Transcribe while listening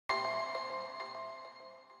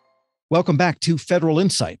Welcome back to Federal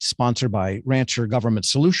Insights, sponsored by Rancher Government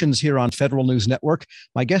Solutions here on Federal News Network.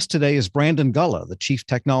 My guest today is Brandon Gulla, the Chief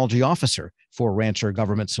Technology Officer for Rancher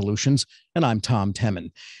Government Solutions, and I'm Tom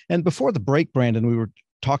Temin. And before the break, Brandon, we were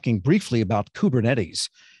talking briefly about Kubernetes,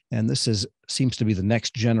 and seems to be the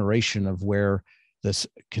next generation of where this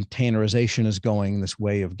containerization is going, this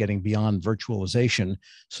way of getting beyond virtualization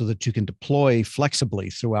so that you can deploy flexibly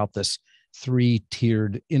throughout this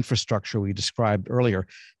three-tiered infrastructure we described earlier.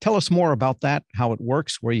 Tell us more about that, how it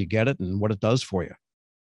works, where you get it, and what it does for you.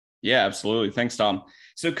 Yeah, absolutely. Thanks, Tom.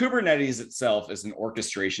 So Kubernetes itself is an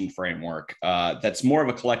orchestration framework that's more of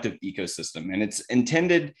a collective ecosystem, and it's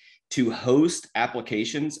intended to host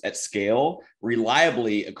applications at scale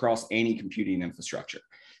reliably across any computing infrastructure.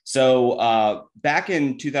 So back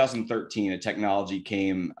in 2013, a technology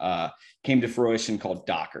came to fruition called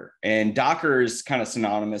Docker. And Docker is kind of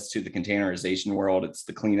synonymous to the containerization world. It's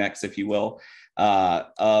the Kleenex, if you will,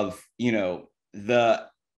 of the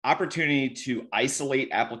opportunity to isolate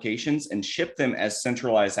applications and ship them as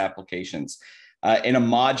centralized applications in a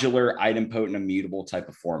modular, idempotent, immutable type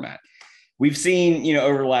of format. We've seen,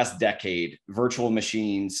 over the last decade, virtual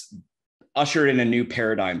machines ushered in a new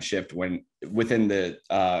paradigm shift within the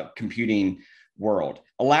computing world,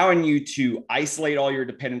 allowing you to isolate all your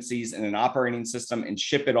dependencies in an operating system and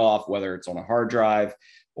ship it off, whether it's on a hard drive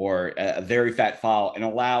or a very fat file, and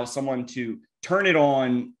allow someone to turn it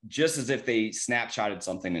on just as if they snapshotted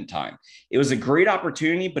something in time. It was a great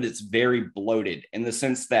opportunity, but it's very bloated in the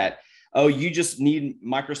sense that, oh, you just need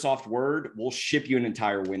Microsoft Word, we'll ship you an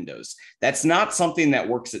entire Windows. That's not something that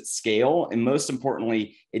works at scale. And most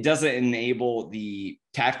importantly, it doesn't enable the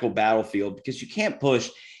tactical battlefield because you can't push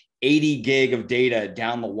 80 gig of data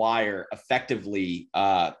down the wire effectively,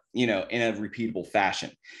 in a repeatable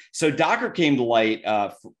fashion. So Docker came to light,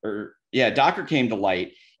 Docker came to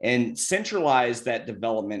light and centralized that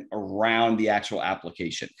development around the actual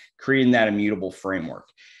application, creating that immutable framework.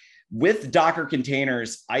 With Docker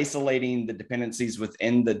containers isolating the dependencies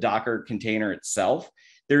within the Docker container itself,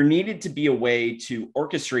 there needed to be a way to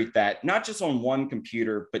orchestrate that, not just on one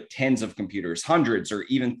computer, but tens of computers, hundreds, or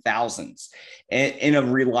even thousands in a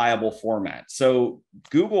reliable format. So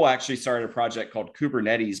Google actually started a project called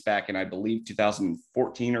Kubernetes back in, I believe,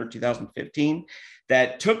 2014 or 2015,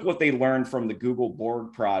 that took what they learned from the Google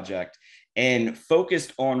Borg project and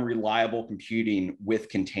focused on reliable computing with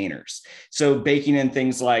containers. So baking in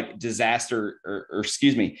things like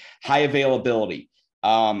high availability,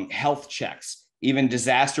 health checks, even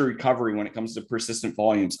disaster recovery when it comes to persistent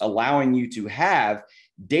volumes, allowing you to have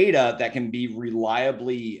data that can be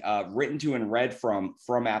reliably written to and read from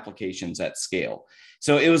applications at scale.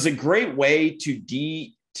 So it was a great way to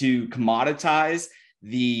commoditize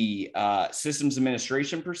the systems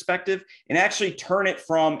administration perspective and actually turn it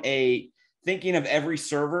from thinking of every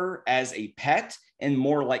server as a pet and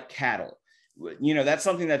more like cattle. That's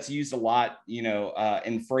something that's used a lot,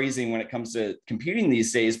 in phrasing when it comes to computing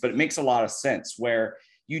these days, but it makes a lot of sense where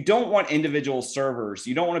you don't want individual servers.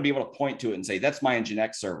 You don't want to be able to point to it and say, that's my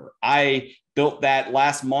Nginx server. I built that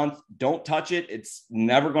last month. Don't touch it. It's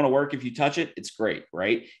never going to work if you touch it. It's great,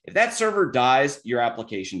 right? If that server dies, your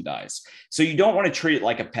application dies. So you don't want to treat it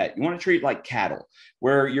like a pet. You want to treat it like cattle,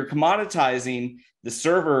 where you're commoditizing the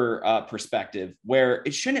server perspective, where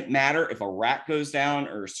it shouldn't matter if a rack goes down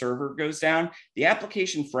or a server goes down. The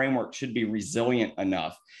application framework should be resilient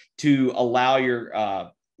enough to allow your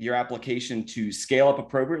application to scale up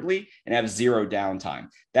appropriately and have zero downtime.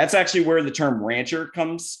 That's actually where the term rancher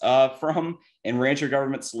comes from in Rancher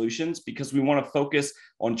Government Solutions, because we want to focus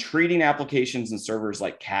on treating applications and servers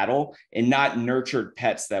like cattle and not nurtured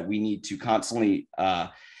pets that we need to constantly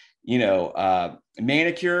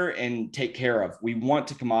manicure and take care of. We want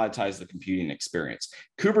to commoditize the computing experience.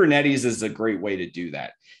 Kubernetes is a great way to do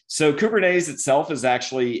that. So Kubernetes itself is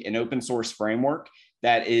actually an open source framework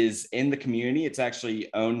that is in the community. It's actually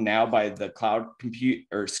owned now by the Cloud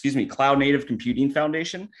Native Computing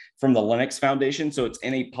Foundation from the Linux Foundation. So it's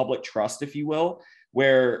in a public trust, if you will,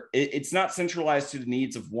 where it's not centralized to the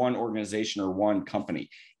needs of one organization or one company.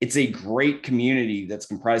 It's a great community that's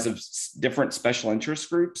comprised of different special interest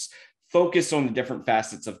groups focused on the different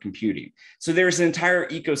facets of computing. So there's an entire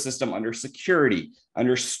ecosystem under security,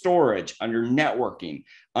 under storage, under networking,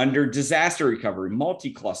 under disaster recovery,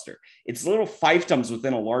 multi-cluster. It's little fiefdoms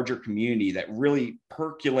within a larger community that really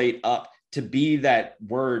percolate up to be that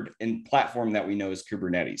word and platform that we know as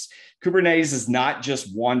Kubernetes. Kubernetes is not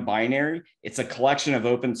just one binary. It's a collection of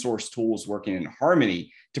open source tools working in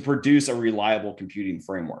harmony to produce a reliable computing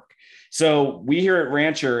framework. So we here at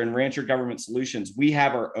Rancher and Rancher Government Solutions, we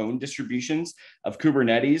have our own distributions of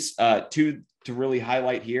Kubernetes to really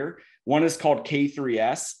highlight here. One is called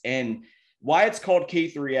K3S, and why it's called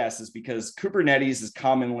K3S is because Kubernetes is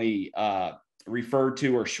commonly referred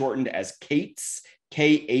to or shortened as KATES,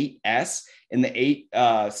 K8S, and the 8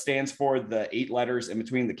 stands for the 8 letters in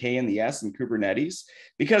between the K and the S in Kubernetes,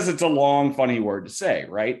 because it's a long, funny word to say,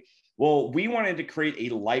 right? Well, we wanted to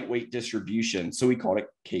create a lightweight distribution, so we called it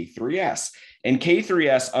K3S. And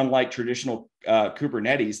K3S, unlike traditional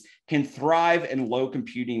Kubernetes, can thrive in low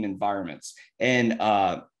computing environments and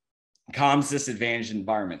comms disadvantaged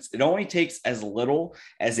environments. It only takes as little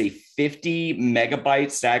as a 50 megabyte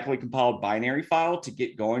statically compiled binary file to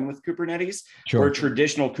get going with Kubernetes, where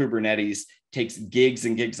traditional Kubernetes takes gigs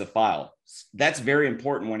and gigs of files. That's very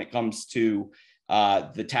important when it comes to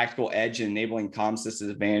the tactical edge and enabling comms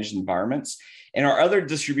disadvantaged environments. And our other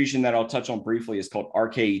distribution that I'll touch on briefly is called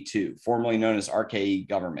RKE2, formerly known as RKE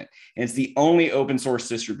Government. And it's the only open source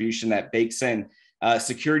distribution that bakes in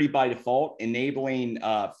security by default, enabling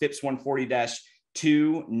FIPS 140-2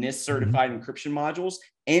 NIST certified encryption modules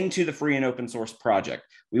into the free and open source project.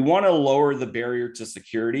 We want to lower the barrier to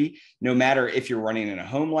security, no matter if you're running in a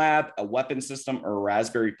home lab, a weapon system, or a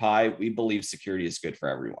Raspberry Pi. We believe security is good for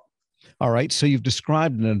everyone. All right. So you've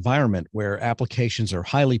described an environment where applications are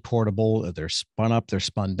highly portable. They're spun up, they're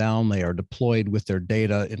spun down, they are deployed with their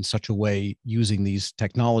data in such a way using these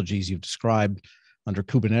technologies you've described under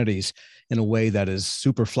Kubernetes in a way that is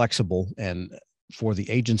super flexible and for the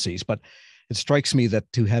agencies. But it strikes me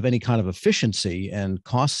that to have any kind of efficiency and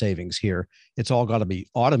cost savings here, it's all got to be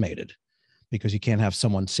automated, because you can't have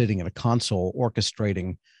someone sitting at a console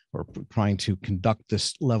orchestrating or trying to conduct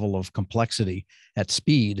this level of complexity at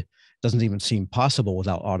speed. Doesn't even seem possible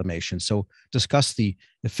without automation. So discuss the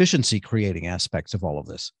efficiency creating aspects of all of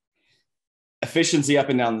this. Efficiency up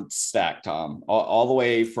and down the stack, Tom, all the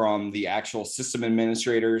way from the actual system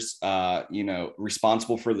administrators,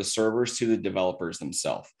 responsible for the servers, to the developers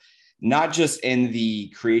themselves, not just in the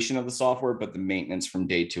creation of the software, but the maintenance from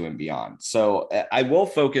day 2 and beyond. So I will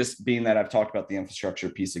focus, being that I've talked about the infrastructure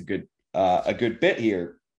piece a good bit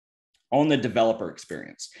here, on the developer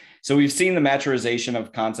experience. So we've seen the maturization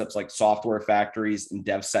of concepts like software factories and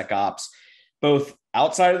DevSecOps, both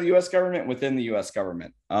outside of the U.S. government, within the U.S.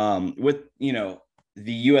 government, with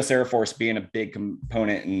the U.S. Air Force being a big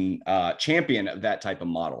component and champion of that type of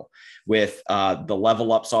model, with the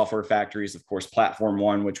level up software factories, of course, Platform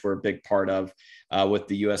One, which we're a big part of with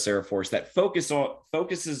the U.S. Air Force, that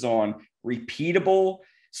focuses on repeatable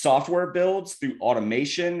software builds through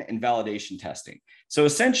automation and validation testing. So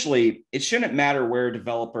essentially, it shouldn't matter where a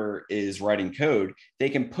developer is writing code. They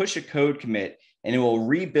can push a code commit and it will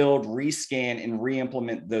rebuild, rescan, and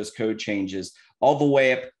re-implement those code changes all the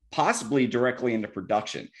way up, possibly directly into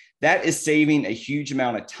production. That is saving a huge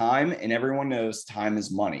amount of time, and everyone knows time is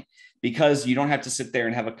money, because you don't have to sit there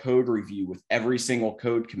and have a code review with every single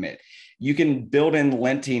code commit. You can build in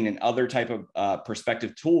linting and other type of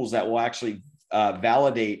perspective tools that will actually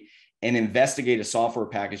validate and investigate a software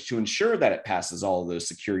package to ensure that it passes all of those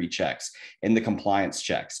security checks and the compliance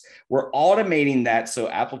checks. We're automating that so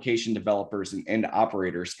application developers and end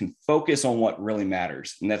operators can focus on what really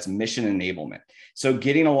matters, and that's mission enablement. So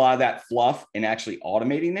getting a lot of that fluff and actually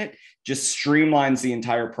automating it just streamlines the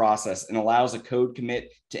entire process and allows a code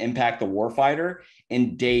commit to impact the warfighter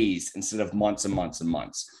in days instead of months and months and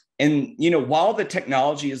months. And while the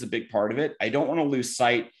technology is a big part of it, I don't want to lose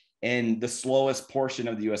sight in the slowest portion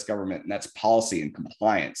of the US government, and that's policy and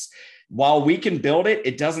compliance. While we can build it,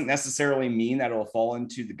 it doesn't necessarily mean that it'll fall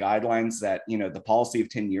into the guidelines that the policy of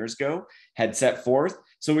 10 years ago had set forth.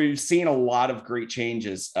 So we've seen a lot of great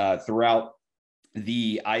changes throughout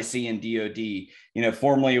the IC and DoD,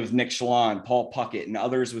 formerly with Nick Shalon, Paul Puckett, and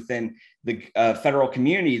others within the federal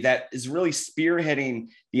community, that is really spearheading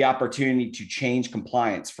the opportunity to change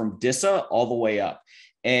compliance from DISA all the way up.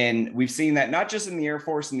 And we've seen that not just in the Air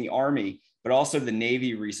Force and the Army, but also the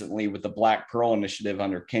Navy recently with the Black Pearl Initiative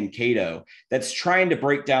under Ken Cato, that's trying to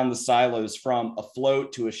break down the silos from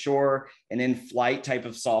afloat to ashore and in-flight type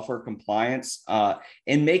of software compliance,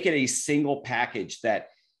 and make it a single package that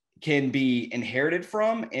can be inherited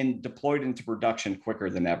from and deployed into production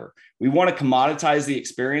quicker than ever. We want to commoditize the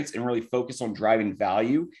experience and really focus on driving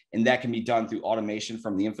value, and that can be done through automation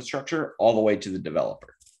from the infrastructure all the way to the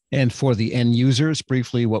developer. And for the end users,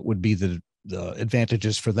 briefly, what would be the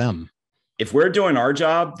advantages for them? If we're doing our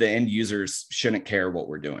job, the end users shouldn't care what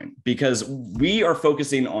we're doing, because we are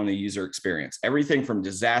focusing on the user experience. Everything from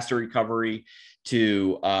disaster recovery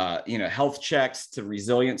to health checks to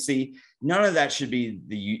resiliency. None of that should be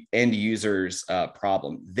the end user's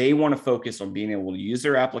problem. They want to focus on being able to use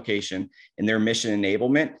their application and their mission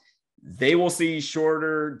enablement. They will see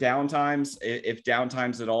shorter downtimes, if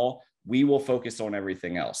downtimes at all. We will focus on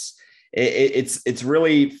everything else. It's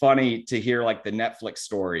really funny to hear like the Netflix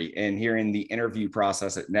story and hearing the interview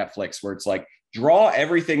process at Netflix, where it's like, draw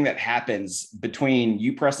everything that happens between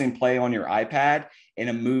you pressing play on your iPad and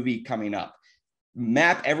a movie coming up.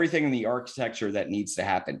 Map everything in the architecture that needs to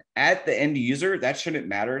happen. At the end user, that shouldn't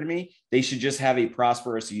matter to me. They should just have a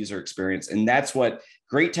prosperous user experience. And that's what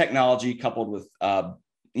great technology coupled with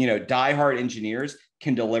diehard engineers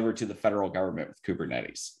can deliver to the federal government with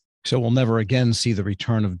Kubernetes. So we'll never again see the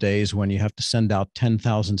return of days when you have to send out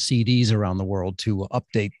 10,000 CDs around the world to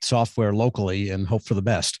update software locally and hope for the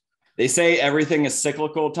best. They say everything is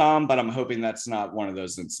cyclical, Tom, but I'm hoping that's not one of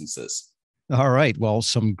those instances. All right. Well,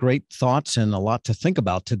 some great thoughts and a lot to think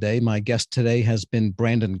about today. My guest today has been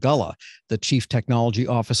Brandon Gulla, the Chief Technology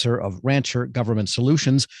Officer of Rancher Government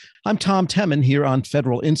Solutions. I'm Tom Temin here on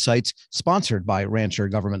Federal Insights, sponsored by Rancher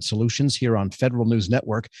Government Solutions here on Federal News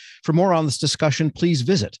Network. For more on this discussion, please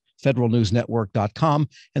visit federalnewsnetwork.com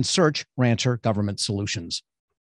and search Rancher Government Solutions.